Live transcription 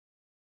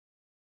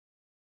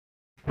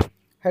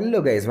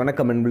Hello guys,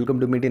 welcome and welcome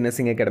to Meet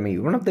Nursing Academy,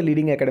 one of the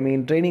leading academy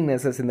in training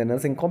nurses in the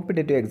nursing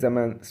competitive exam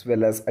as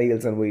well as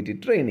IELTS and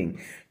OET training.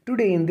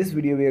 Today in this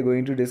video we are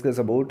going to discuss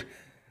about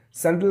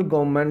central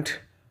government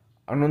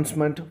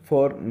announcement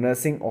for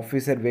nursing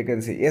officer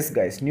vacancy. Yes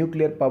guys,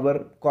 Nuclear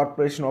Power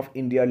Corporation of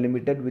India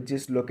Limited, which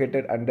is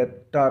located under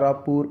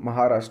Tarapur,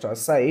 Maharashtra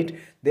site,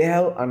 they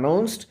have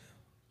announced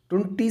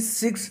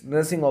 26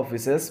 nursing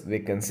officers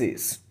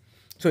vacancies.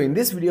 So in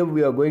this video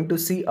we are going to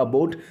see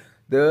about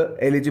the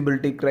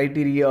eligibility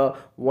criteria,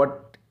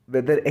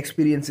 whether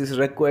experience is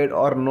required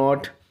or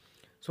not.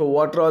 So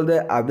what are all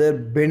the other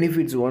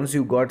benefits once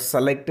you got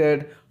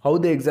selected, how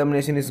the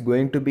examination is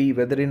going to be,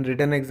 whether in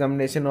written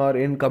examination or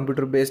in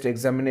computer based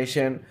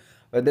examination,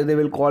 whether they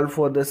will call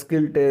for the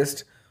skill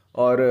test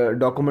or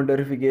document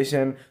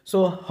verification.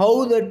 So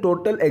how the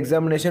total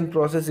examination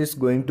process is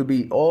going to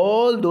be,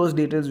 all those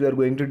details we are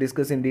going to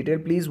discuss in detail.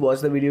 Please watch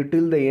the video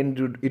till the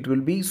end, it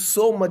will be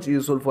so much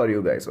useful for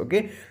you guys.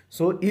 Okay,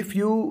 so if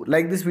you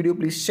like this video,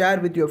 please share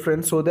with your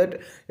friends so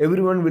that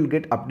everyone will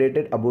get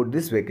updated about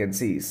these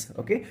vacancies.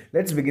 Okay,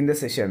 let's begin the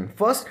session.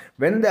 First,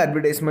 when the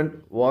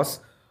advertisement was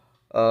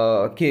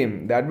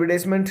the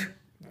advertisement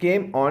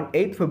came on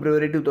 8th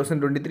February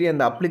 2023, and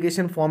the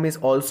application form is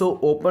also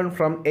open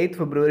from 8th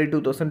February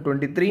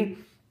 2023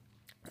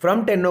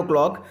 from 10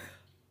 o'clock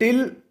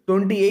till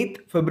 28th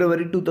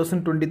February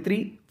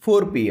 2023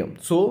 4 p.m.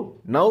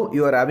 So now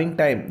you are having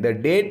time. The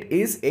date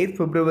is 8th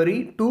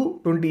February to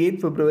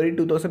 28th February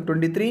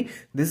 2023.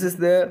 This is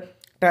the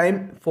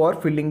time for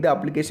filling the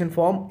application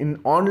form. In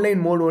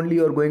online mode only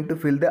you are going to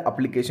fill the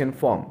application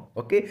form.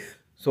 Okay,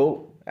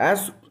 so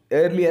as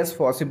early as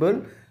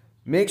possible,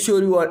 make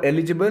sure you are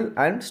eligible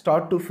and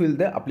start to fill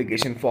the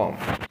application form.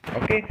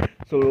 Okay,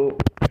 so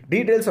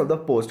details of the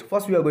post.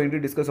 First we are going to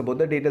discuss about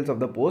the details of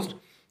the post.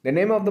 The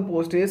name of the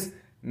post is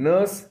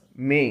Nurse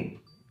May.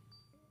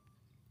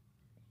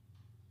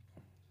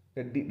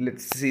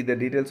 Let's see the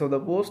details of the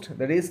post.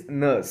 That is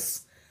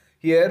nurse.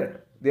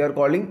 Here they are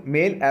calling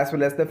male as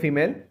well as the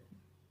female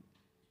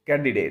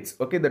candidates.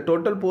 Okay, the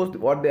total post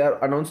what they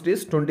are announced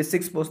is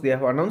 26 posts they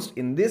have announced.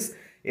 In this,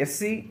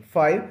 SC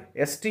 5,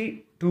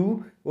 ST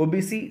 2,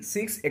 OBC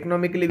 6,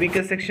 economically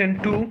weaker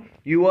section 2,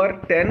 UR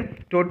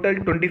 10, total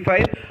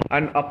 25.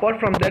 And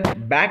apart from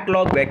that,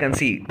 backlog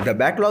vacancy. The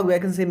backlog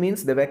vacancy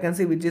means the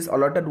vacancy which is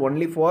allotted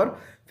only for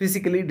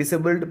physically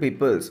disabled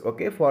peoples.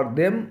 Okay, for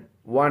them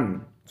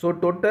one. So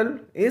total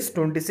is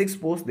 26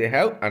 posts they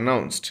have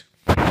announced.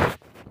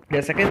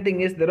 The second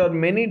thing is there are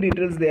many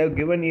details they have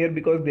given here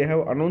because they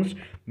have announced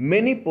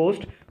many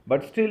posts,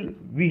 but still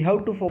we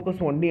have to focus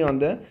only on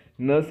the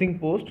nursing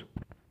post.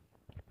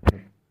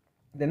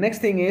 The next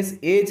thing is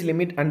age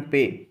limit and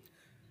pay.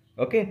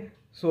 Okay,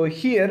 so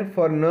here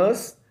for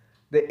nurse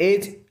the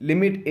age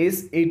limit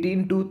is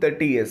 18 to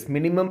 30 years,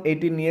 minimum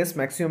 18 years,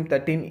 maximum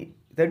 30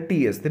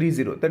 years,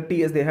 30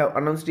 years they have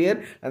announced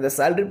here. And the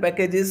salary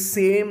package is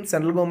same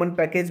central government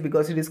package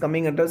because it is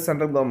coming under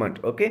central government.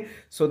 Okay,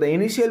 so the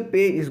initial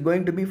pay is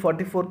going to be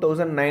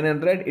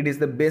 44,900. It is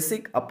the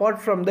basic.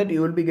 Apart from that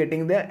you will be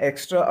getting the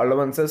extra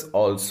allowances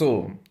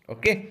also.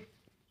 Okay,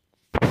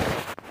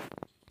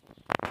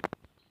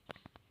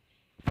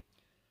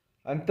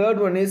 and third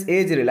one is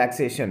age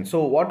relaxation.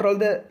 So what are all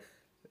the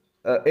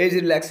age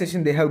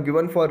relaxation they have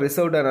given for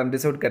reserved and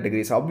unreserved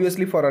categories?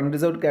 Obviously for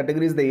unreserved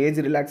categories the age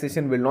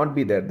relaxation will not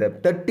be there. The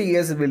 30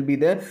 years will be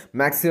the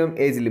maximum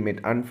age limit,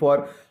 and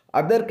for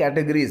other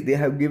categories they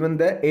have given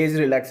the age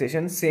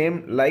relaxation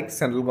same like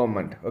central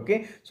government.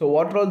 Okay, so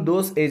what are all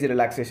those age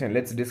relaxation?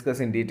 Let's discuss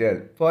in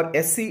detail. For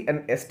SC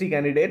and ST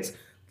candidates,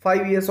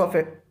 5 years of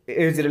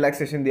age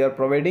relaxation they are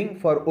providing.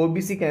 For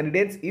OBC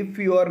candidates, if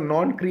you are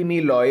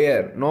non-creamy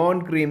lawyer,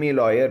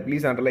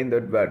 please underline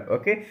that word.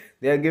 Okay,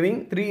 they are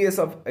giving 3 years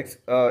of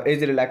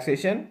age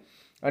relaxation.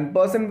 And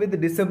person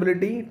with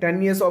disability,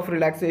 10 years of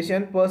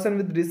relaxation. Person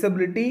with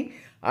disability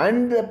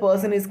and the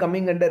person is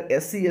coming under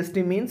SC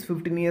ST means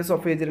 15 years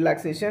of age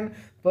relaxation.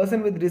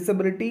 Person with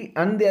disability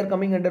and they are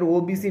coming under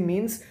OBC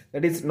means,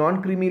 that is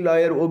non-creamy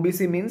lawyer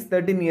OBC means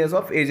 13 years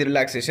of age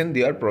relaxation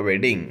they are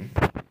providing.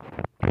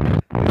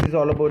 This is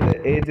all about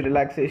the age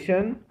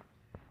relaxation.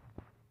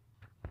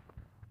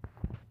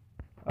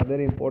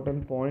 Other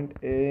important point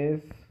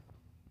is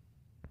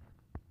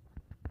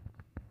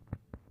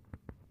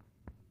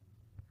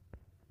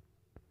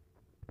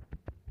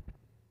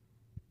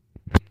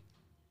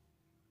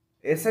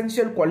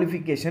essential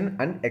qualification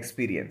and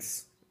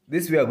experience.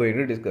 This we are going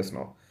to discuss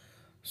now.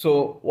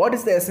 So what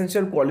is the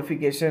essential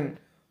qualification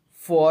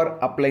for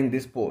applying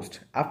this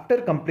post?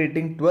 After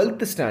completing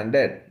 12th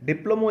standard,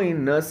 diploma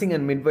in nursing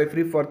and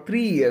midwifery for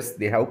 3 years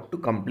they have to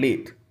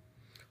complete,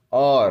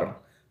 or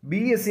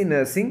BSc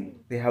nursing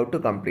they have to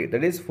complete,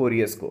 that is 4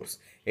 years course.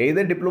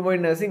 Either diploma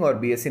in nursing or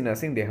BSc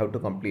nursing they have to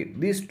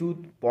complete. These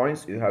 2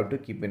 points you have to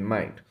keep in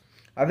mind.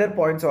 Other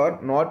points are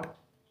not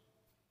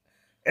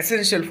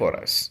essential for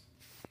us.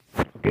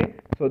 Okay,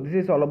 so this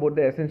is all about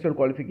the essential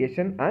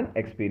qualification and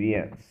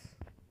experience.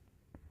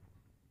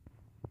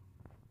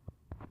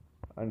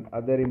 And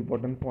other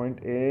important point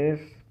is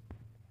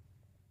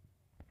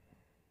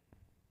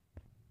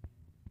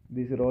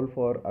These are all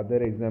for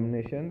other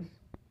examinations.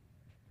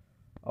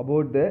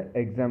 About the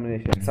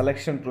examination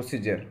selection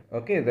procedure.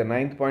 Okay, the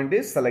ninth point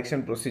is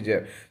selection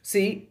procedure.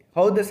 See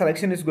how the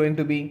selection is going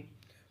to be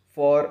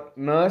for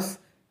nurse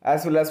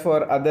as well as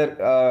for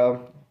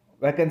other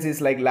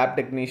vacancies like lab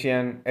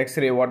technician,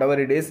 x-ray, whatever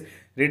it is.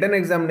 Written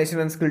examination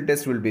and skill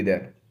test will be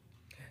there.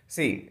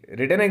 See,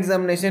 written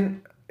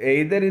examination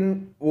either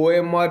in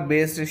OMR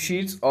based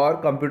sheets or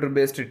computer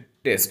based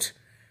test.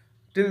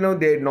 Till now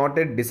they had not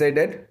yet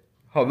decided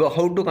how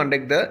to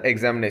conduct the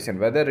examination,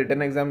 whether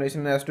written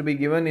examination has to be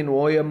given in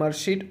OMR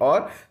sheet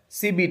or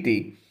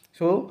CBT.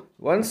 So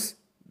once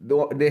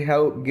they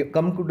have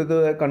come to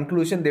the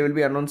conclusion, they will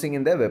be announcing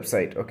in their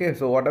website. Okay,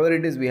 so whatever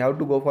it is, we have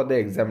to go for the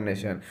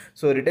examination.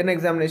 So written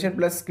examination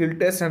plus skill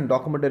test and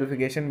document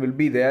verification will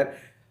be there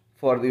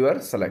for your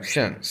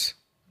selections.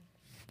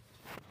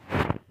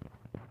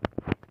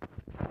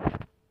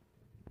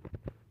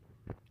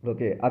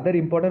 Okay, other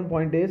important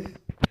point is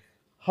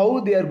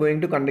how they are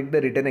going to conduct the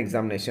written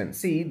examination.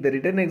 See, the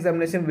written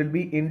examination will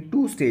be in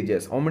two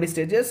stages. How many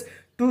stages?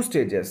 Two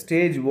stages.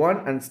 Stage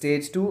 1 and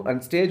stage 2,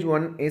 and stage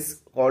 1 is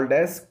called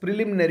as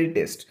preliminary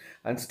test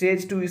and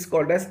stage 2 is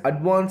called as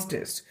advanced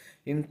test.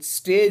 In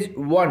stage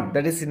 1,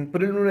 that is in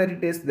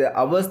preliminary test, the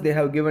hours they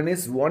have given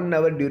is 1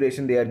 hour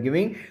duration they are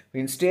giving.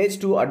 In stage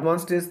 2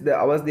 advanced test, the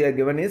hours they are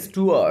given is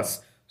 2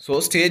 hours. So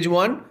stage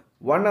 1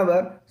 1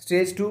 hour,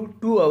 stage 2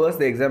 2 hours,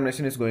 the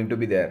examination is going to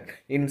be there.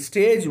 In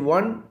stage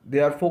 1 they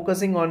are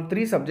focusing on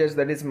 3 subjects,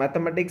 that is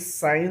mathematics,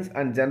 science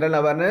and general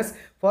awareness.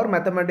 For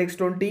mathematics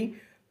 20,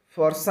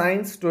 for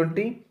science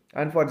 20,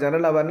 and for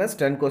general awareness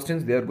 10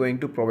 questions they are going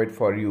to provide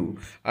for you.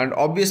 And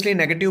obviously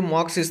negative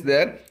marks is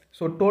there.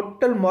 So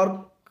total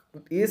mark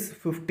is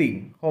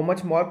 50. How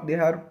much mark they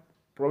are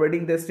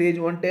providing the stage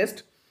 1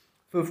 test?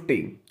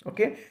 50.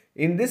 Okay,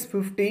 in this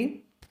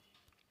 50,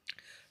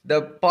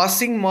 the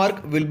passing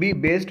mark will be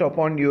based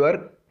upon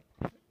your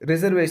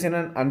reservation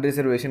and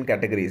unreservation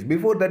categories.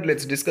 Before that,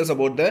 let's discuss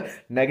about the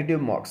negative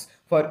marks.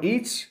 For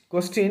each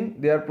question,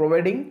 they are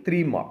providing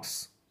 3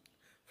 marks.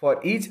 For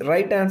each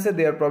right answer,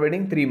 they are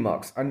providing 3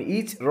 marks. And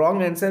each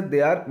wrong answer, they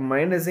are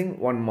minusing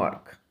 1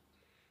 mark.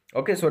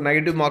 Okay, so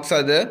negative marks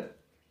are there.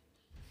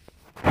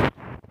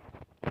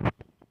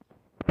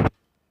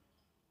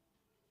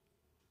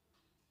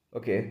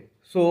 Okay,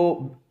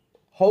 so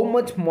how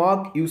much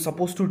mark you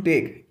supposed to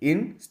take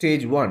in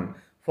stage 1?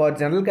 For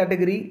general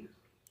category,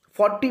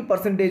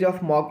 40%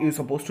 of mark you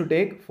supposed to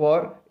take.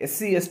 For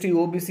SC, ST,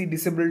 OBC,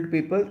 disabled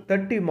people,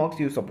 30 marks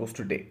you supposed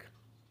to take.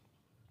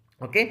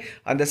 Okay,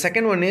 and the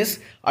second one is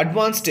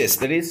advanced test,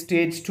 that is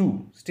stage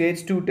 2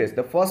 test.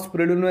 The first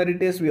preliminary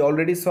test we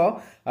already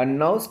saw, and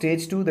now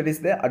stage 2, that is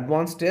the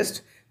advanced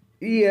test.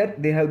 Here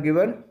they have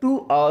given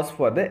 2 hours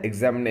for the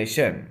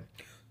examination.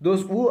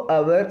 Those who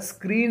are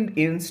screened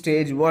in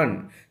stage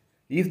 1,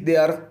 if they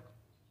are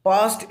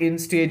passed in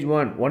stage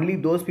 1, only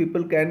those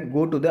people can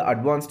go to the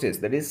advanced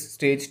test, that is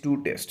stage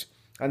 2 test.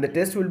 And the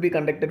test will be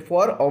conducted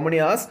for how many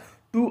hours?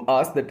 2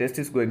 hours the test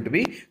is going to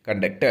be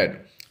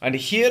conducted. And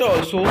here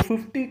also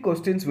 50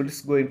 questions will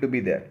is going to be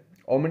there.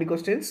 How many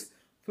questions?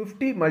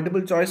 50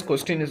 multiple choice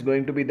question is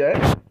going to be there.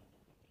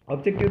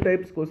 Objective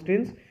types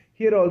questions.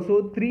 Here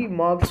also 3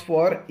 marks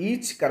for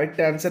each correct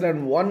answer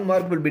and 1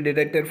 mark will be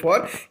deducted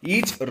for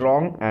each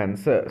wrong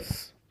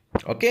answers.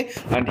 Okay,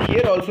 and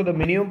here also the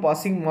minimum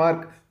passing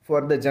mark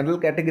for the general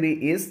category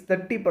is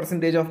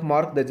 30% of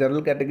mark the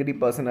general category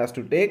person has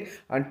to take,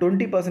 and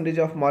 20%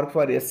 of mark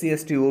for SC,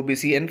 ST,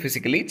 OBC and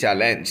physically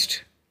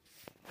challenged.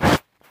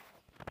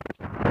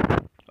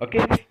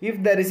 Okay,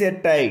 if there is a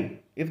tie,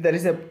 if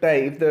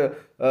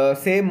the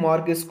same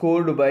mark is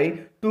scored by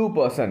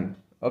 2%.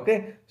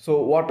 Okay,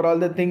 so what are all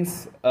the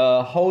things,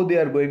 how they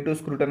are going to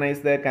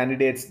scrutinize the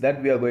candidates,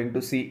 that we are going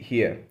to see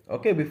here.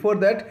 Okay, before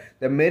that,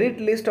 the merit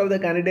list of the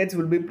candidates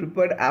will be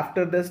prepared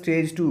after the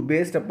stage 2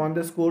 based upon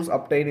the scores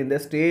obtained in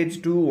the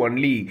stage 2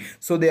 only.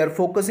 So they are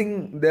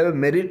focusing their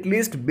merit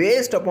list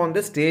based upon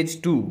the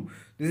stage 2.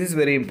 This is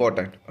very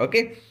important.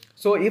 Okay,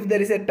 so if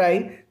there is a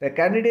tie, the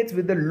candidates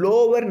with the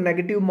lower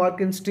negative mark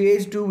in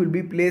stage 2 will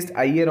be placed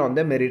higher on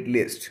the merit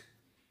list.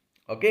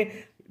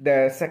 Okay,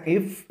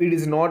 if it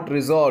is not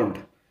resolved,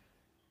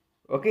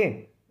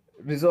 okay,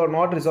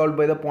 not resolved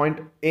by the point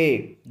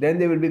A, then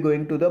they will be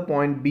going to the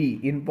point B.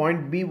 In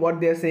point B,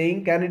 what they are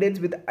saying, candidates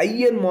with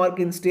higher mark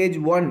in stage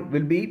 1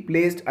 will be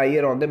placed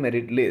higher on the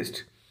merit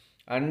list.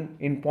 And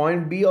in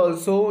point B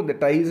also, the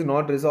tie is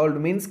not resolved,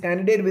 means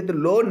candidate with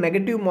low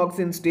negative marks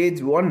in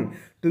stage 1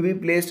 to be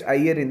placed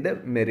higher in the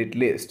merit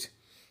list.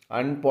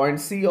 And point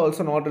C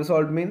also not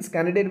resolved, means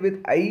candidate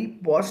with high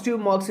positive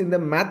marks in the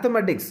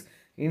mathematics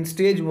in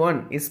stage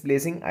 1 is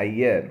placing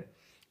higher.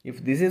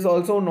 If this is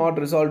also not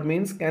resolved,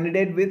 means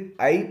candidate with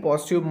high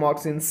positive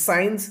marks in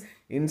science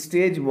in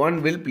stage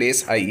 1 will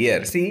place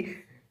higher. See,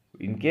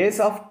 in case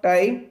of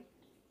tie,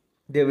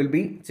 they will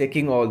be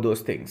checking all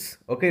those things.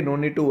 Okay, no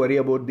need to worry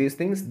about these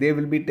things. They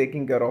will be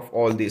taking care of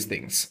all these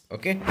things.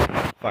 Okay,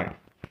 fine.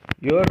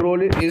 Your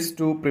role is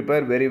to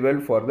prepare very well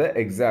for the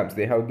exams.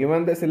 They have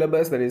given the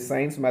syllabus, that is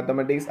science,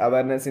 mathematics,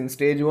 awareness in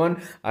stage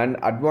 1, and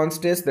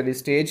advanced test, that is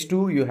stage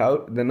 2. You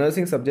have the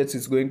nursing subjects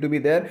is going to be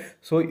there.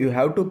 So you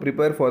have to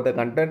prepare for the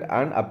content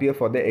and appear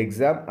for the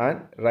exam and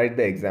write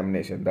the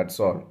examination. That's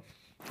all.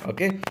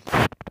 Okay.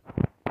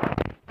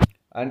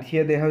 And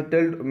here they have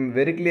told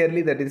very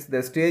clearly that is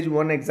the stage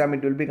 1 exam,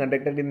 it will be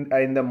conducted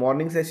in the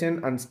morning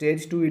session, and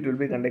stage 2 it will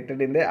be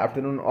conducted in the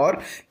afternoon or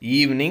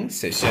evening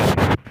session.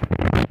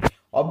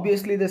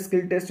 Obviously the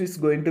skill test is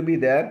going to be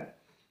there.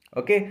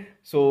 Okay,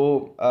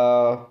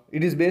 so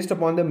it is based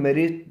upon the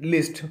merit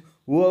list.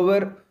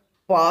 Whoever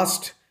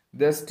passed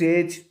the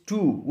stage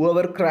 2,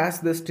 whoever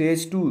crashed the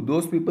stage 2,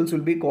 those people will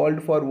be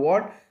called for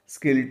what?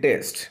 Skill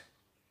test.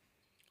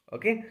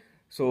 Okay,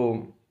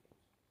 so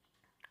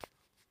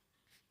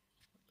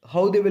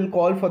how they will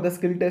call for the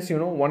skill test,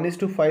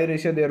 1:5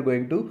 ratio they are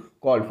going to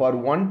call. For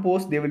one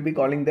post they will be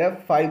calling their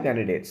 5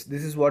 candidates.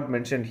 This is what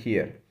mentioned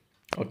here.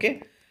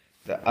 Okay,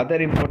 the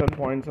other important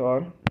points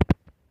are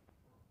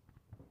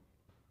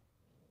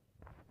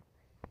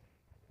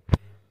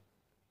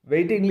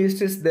waiting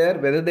list is there.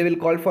 Whether they will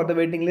call for the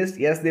waiting list,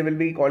 yes, they will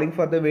be calling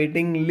for the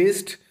waiting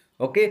list.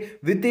 Okay,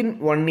 within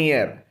 1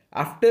 year.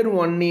 After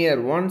 1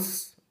 year,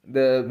 once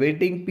the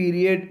waiting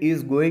period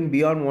is going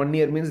beyond 1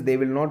 year, means they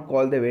will not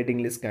call the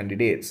waiting list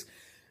candidates.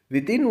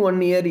 Within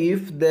 1 year,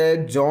 if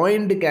the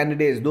joined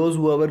candidates, those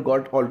whoever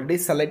got already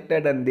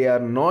selected and they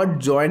are not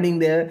joining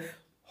the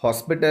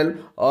hospital,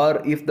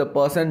 or if the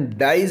person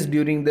dies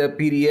during the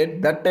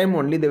period, that time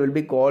only they will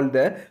be called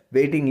the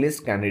waiting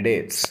list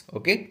candidates.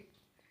 Okay.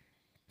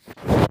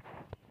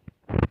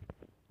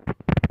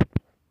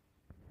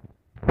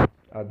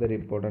 Other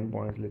important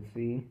points, let's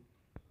see.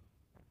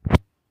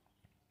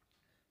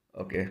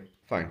 Okay,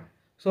 fine.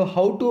 So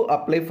how to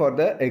apply for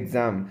the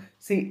exam?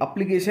 See,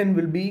 application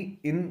will be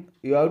in,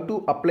 you have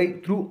to apply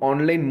through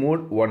online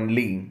mode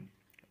only.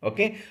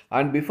 Okay,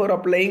 and before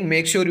applying,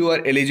 make sure you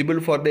are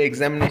eligible for the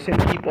examination.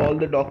 Keep all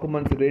the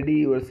documents ready,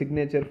 your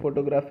signature,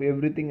 photograph,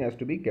 everything has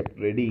to be kept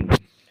ready.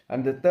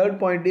 And the third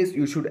point is,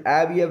 you should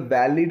have a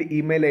valid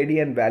email ID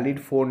and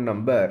valid phone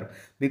number,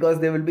 because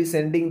they will be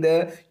sending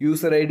the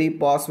user ID,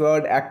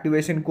 password,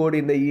 activation code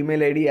in the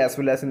email ID as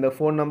well as in the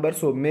phone number.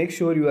 So make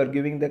sure you are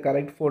giving the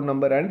correct phone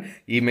number and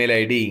email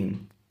ID.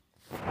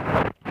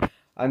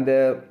 And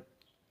the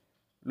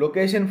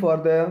location for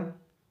the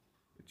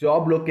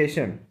job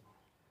location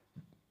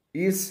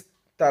is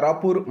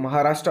Tarapur,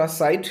 Maharashtra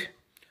site.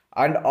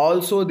 And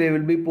also they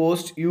will be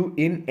post you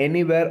in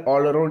anywhere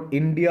all around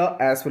India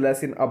as well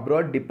as in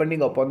abroad,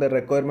 depending upon the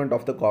requirement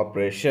of the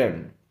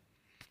corporation.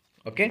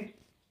 Okay,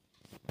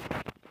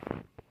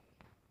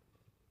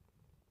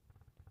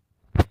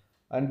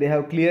 and they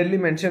have clearly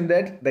mentioned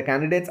that the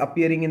candidates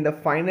appearing in the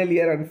final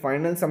year and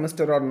final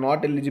semester are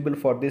not eligible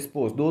for this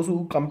post. Those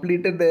who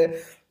completed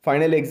the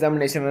final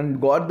examination and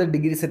got the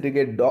degree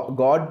certificate,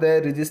 got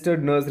the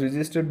registered nurse,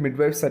 registered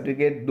midwife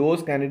certificate,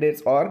 those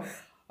candidates are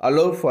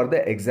allowed for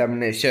the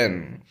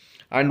examination.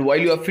 And while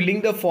you are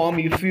filling the form,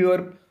 if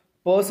your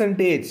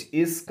percentage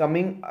is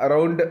coming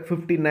around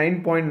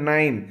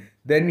 59.9,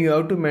 then you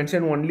have to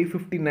mention only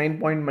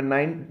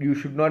 59.9. You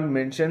should not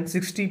mention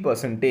 60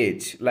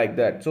 percentage, like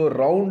that. So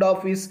round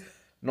off is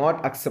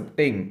not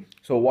accepting.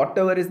 So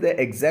whatever is the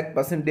exact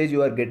percentage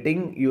you are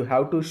getting, you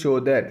have to show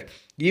that.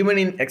 Even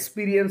in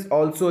experience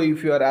also,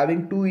 if you are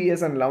having 2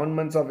 years and 11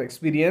 months of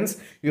experience,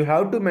 you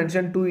have to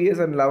mention 2 years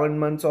and 11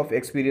 months of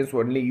experience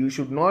only. You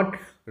should not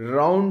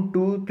round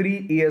to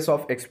 3 years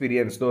of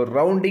experience. So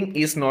rounding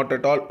is not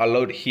at all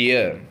allowed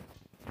here.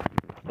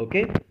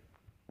 Okay.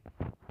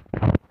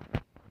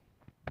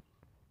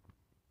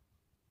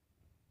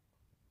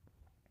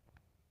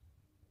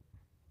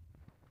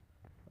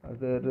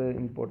 Other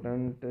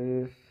important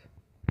is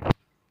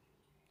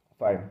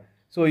fine.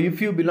 So if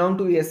you belong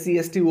to SC,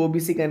 ST,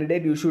 OBC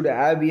candidate, you should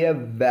have a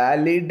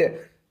valid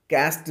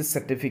caste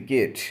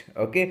certificate.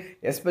 Okay,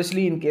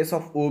 especially in case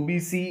of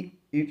OBC,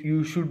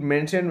 you should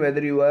mention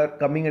whether you are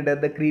coming under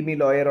the creamy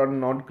lawyer or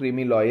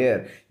non-creamy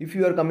lawyer. If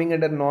you are coming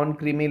under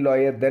non-creamy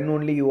lawyer, then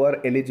only you are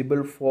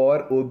eligible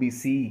for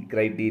OBC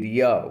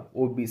criteria,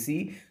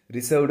 OBC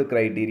reserved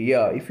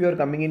criteria. If you are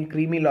coming in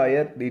creamy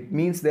lawyer, it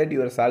means that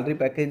your salary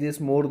package is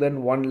more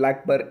than 1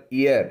 lakh per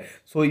year.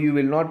 So you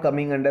will not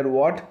coming under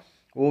what?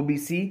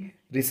 OBC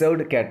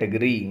reserved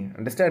category.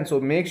 Understand? So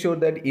make sure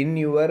that in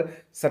your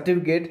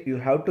certificate you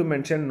have to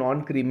mention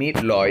non-creamy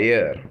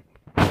lawyer.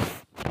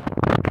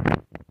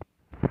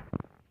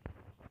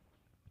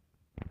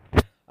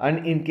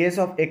 And in case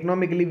of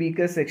economically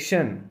weaker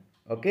section,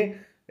 okay,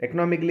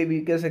 economically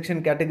weaker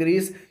section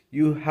categories,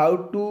 you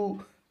have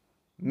to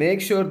make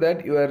sure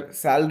that your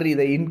salary,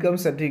 the income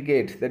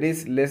certificate, that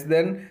is less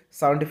than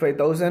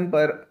 75,000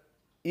 per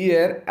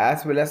year,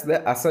 as well as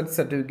the asset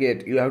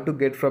certificate, you have to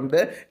get from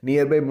the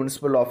nearby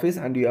municipal office,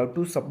 and you have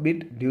to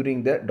submit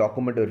during the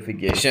document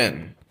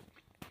verification.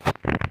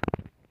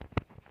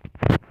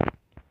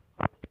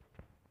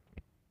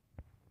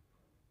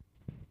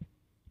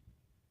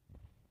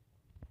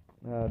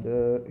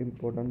 The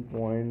important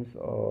points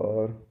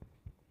are,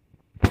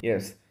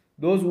 yes,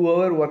 those who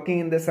are working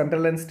in the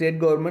central and state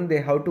government,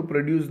 they have to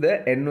produce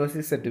the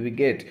NOC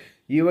certificate.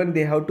 Even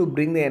they have to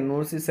bring the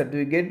NOC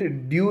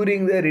certificate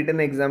during the written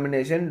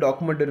examination,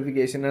 document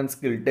verification and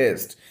skill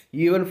test.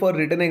 Even for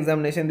written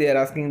examination, they are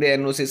asking the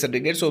NOC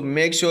certificate. So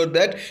make sure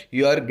that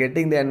you are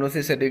getting the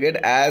NOC certificate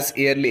as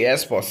early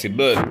as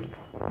possible.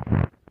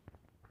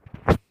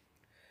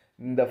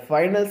 The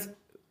final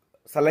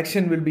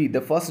selection will be, the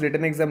first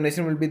written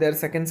examination will be there,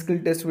 second skill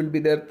test will be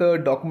there,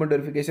 third document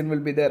verification will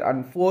be there,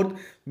 and fourth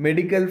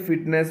medical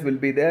fitness will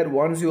be there.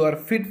 Once you are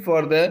fit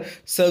for the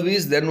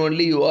service, then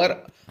only your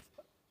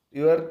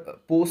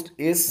post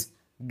is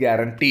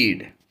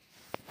guaranteed.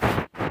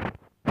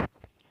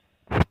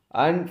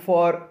 And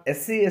for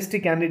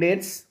SC/ST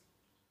candidates,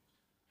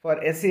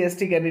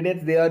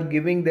 they are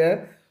giving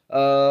the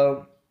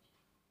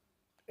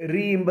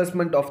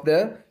reimbursement of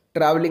the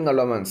traveling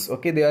allowance.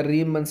 Okay, they are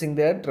reimbursing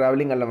their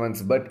traveling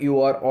allowance, but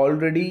you are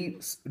already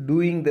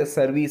doing the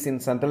service in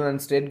central and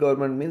state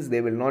government, means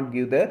they will not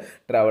give the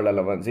travel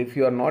allowance. If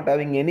you are not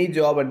having any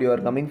job and you are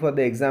coming for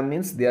the exam,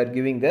 means they are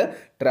giving the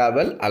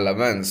travel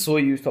allowance. So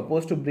you are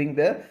supposed to bring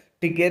the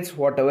tickets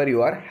whatever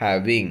you are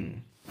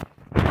having.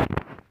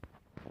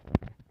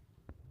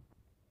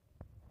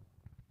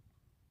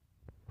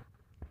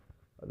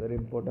 Other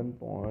important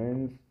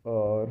points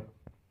are,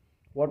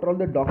 what are all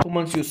the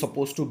documents you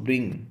supposed to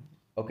bring,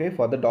 okay,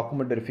 for the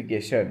document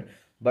verification?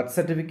 Birth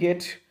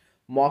certificate,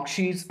 mark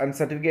sheets and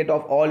certificate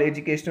of all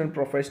educational,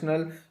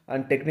 professional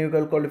and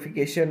technical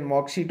qualification,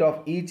 mark sheet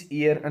of each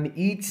year and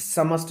each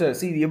semester.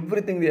 See,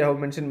 everything they have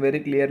mentioned very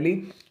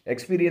clearly.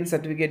 Experience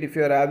certificate, if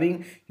you are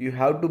having, you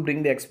have to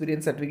bring the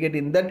experience certificate.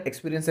 In that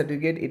experience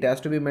certificate, it has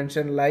to be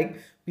mentioned like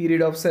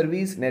period of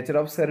service, nature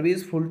of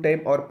service,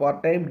 full-time or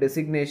part-time,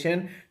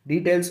 designation,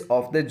 details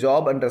of the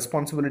job and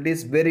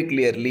responsibilities very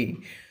clearly.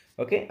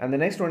 Okay, and the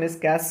next one is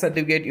caste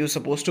certificate you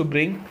supposed to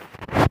bring.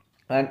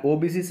 And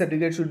OBC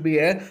certificate should be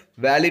a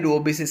valid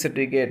OBC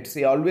certificate.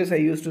 See, always I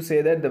used to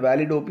say that the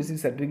valid OBC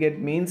certificate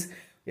means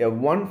a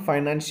 1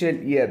 financial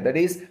year, that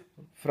is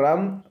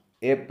from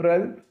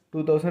April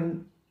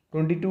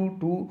 2022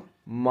 to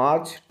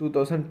March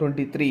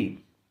 2023.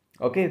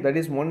 Okay, that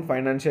is 1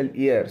 financial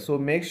year. So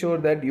make sure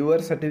that your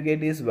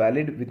certificate is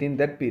valid within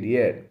that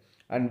period.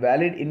 And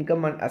valid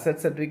income and asset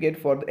certificate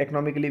for the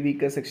economically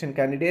weaker section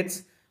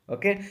candidates.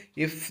 Okay,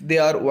 if they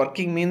are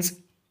working, means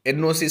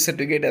NOC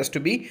certificate has to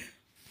be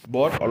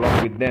bought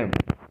along with them.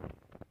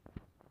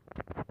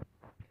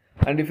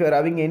 And if you are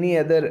having any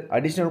other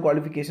additional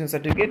qualification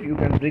certificate, you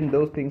can bring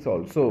those things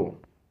also.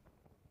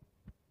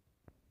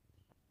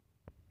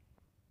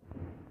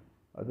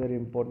 Other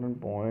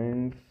important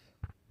points,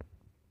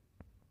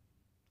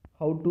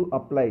 how to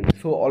apply.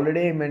 So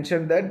already I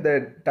mentioned that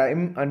the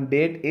time and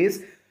date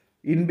is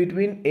in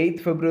between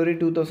 8th February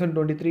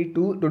 2023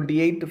 to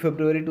 28th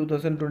February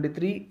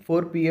 2023,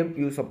 4 p.m.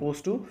 you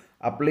supposed to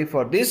apply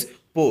for this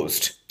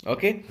post.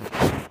 Okay,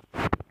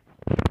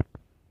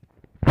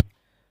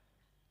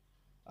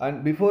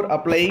 and before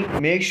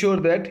applying, make sure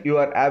that you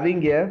are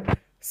having a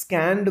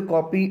scanned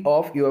copy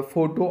of your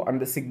photo and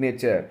the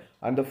signature,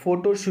 and the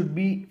photo should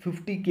be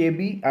 50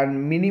 KB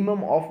and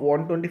minimum of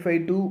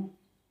 125 to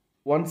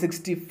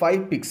 165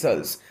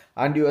 pixels,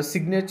 and your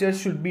signature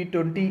should be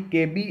 20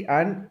 KB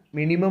and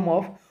minimum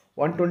of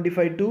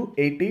 125 to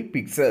 80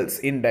 pixels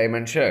in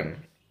dimension.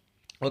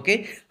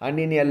 Okay, and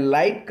in a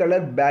light color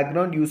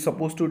background you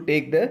supposed to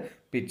take the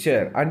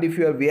picture. And if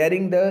you are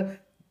wearing the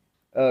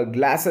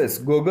glasses,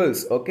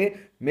 goggles, okay,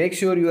 make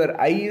sure your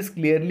eye is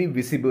clearly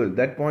visible.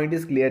 That point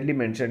is clearly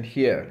mentioned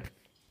here.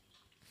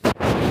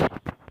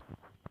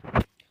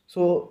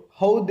 So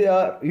how they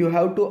are, you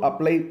have to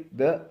apply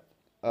the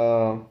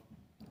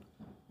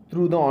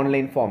through the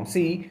online form.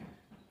 See,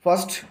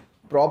 first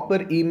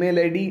proper email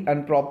ID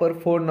and proper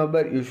phone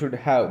number you should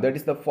have. That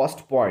is the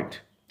first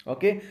point.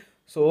 Okay,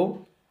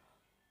 so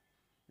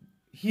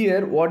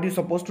here what you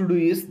supposed to do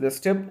is, the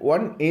step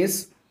 1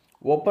 is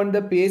open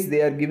the page.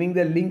 They are giving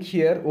the link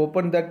here,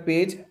 open that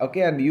page.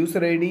 Okay, and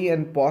user ID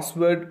and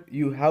password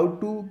you have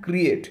to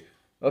create.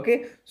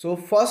 Okay, so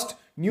first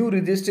new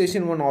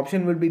registration, one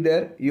option will be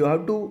there. You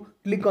have to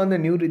click on the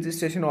new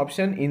registration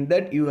option. In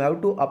that you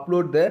have to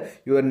upload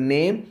your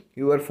name,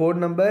 your phone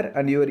number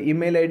and your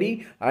email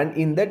ID, and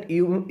in that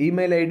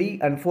email ID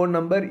and phone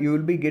number you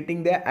will be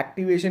getting the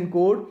activation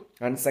code,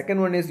 and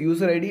second one is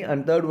user ID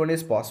and third one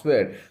is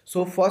password.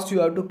 So first you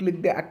have to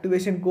click the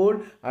activation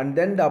code, and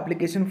then the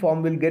application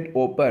form will get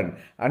open,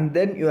 and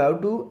then you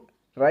have to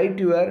write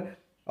your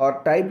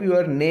or type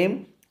your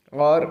name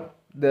or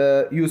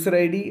the user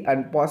ID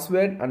and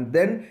password, and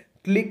then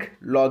click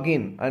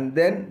login, and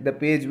then the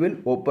page will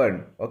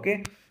open.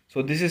 Okay,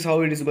 so this is how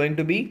it is going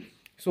to be.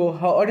 So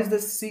what is the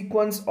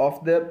sequence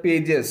of the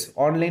pages,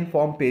 online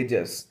form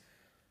pages?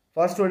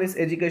 First one is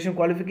education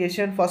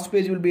qualification. First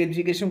page will be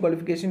education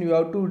qualification. You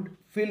have to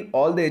fill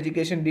all the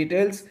education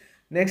details.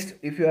 Next,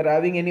 if you are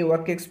having any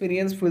work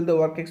experience, fill the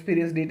work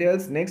experience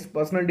details. Next,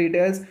 personal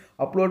details,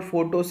 upload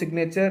photo,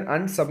 signature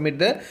and submit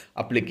the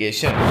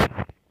application.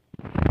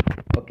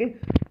 Okay,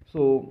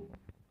 so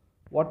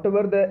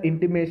whatever the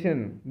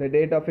intimation, the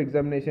date of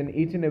examination,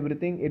 each and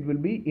everything, it will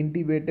be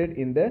intimated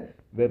in the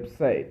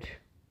website.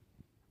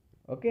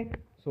 Okay,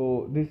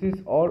 so this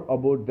is all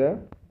about the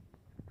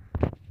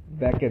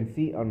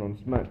vacancy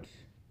announcement.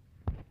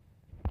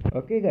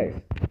 Okay guys,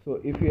 so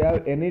if you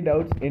have any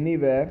doubts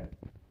anywhere,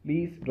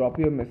 please drop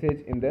your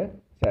message in the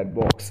chat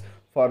box.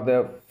 For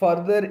the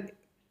further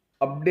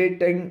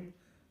updating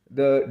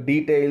the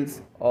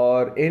details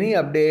or any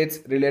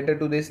updates related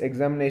to this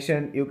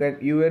examination, you can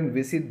even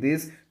visit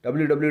this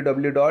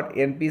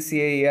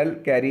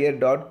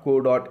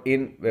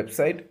www.npcilcareer.co.in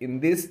website. In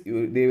this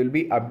they will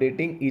be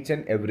updating each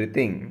and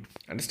everything.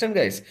 Understand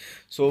guys?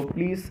 So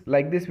please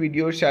like this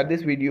video, share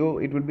this video.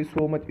 It will be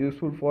so much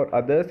useful for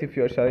others if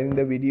you are sharing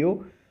the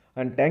video.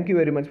 And thank you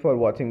very much for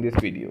watching this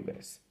video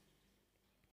guys.